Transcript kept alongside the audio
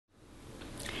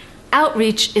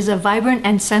Outreach is a vibrant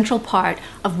and central part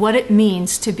of what it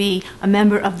means to be a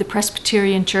member of the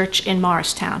Presbyterian Church in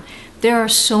Morristown. There are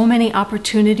so many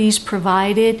opportunities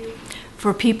provided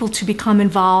for people to become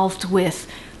involved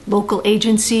with local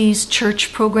agencies,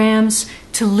 church programs,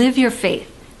 to live your faith,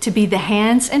 to be the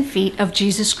hands and feet of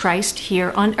Jesus Christ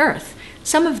here on earth.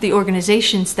 Some of the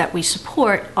organizations that we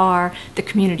support are the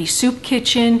Community Soup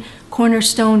Kitchen,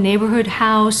 Cornerstone Neighborhood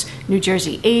House, New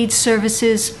Jersey AIDS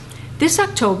Services. This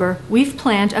October, we've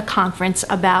planned a conference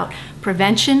about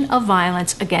prevention of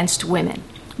violence against women.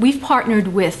 We've partnered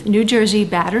with New Jersey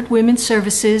Battered Women's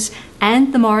Services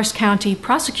and the Morris County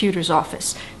Prosecutor's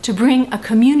Office to bring a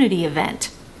community event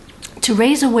to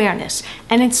raise awareness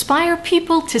and inspire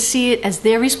people to see it as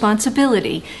their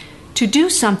responsibility to do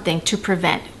something to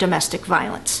prevent domestic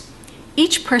violence.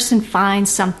 Each person finds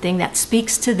something that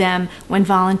speaks to them when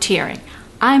volunteering.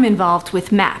 I'm involved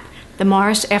with MAP, the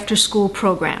Morris After School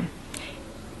Program.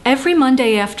 Every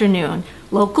Monday afternoon,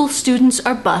 local students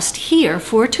are bused here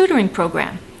for a tutoring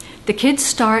program. The kids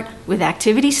start with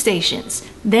activity stations.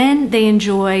 Then they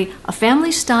enjoy a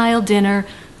family-style dinner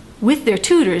with their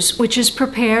tutors, which is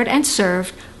prepared and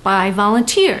served by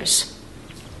volunteers.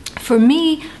 For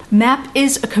me, MAP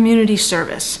is a community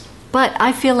service, but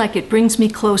I feel like it brings me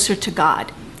closer to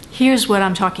God. Here's what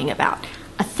I'm talking about.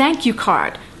 A thank you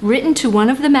card written to one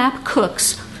of the MAP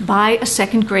cooks by a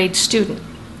second grade student.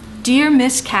 Dear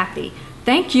Miss Kathy,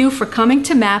 thank you for coming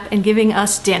to MAP and giving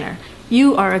us dinner.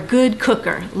 You are a good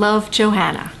cooker. Love,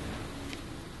 Johanna.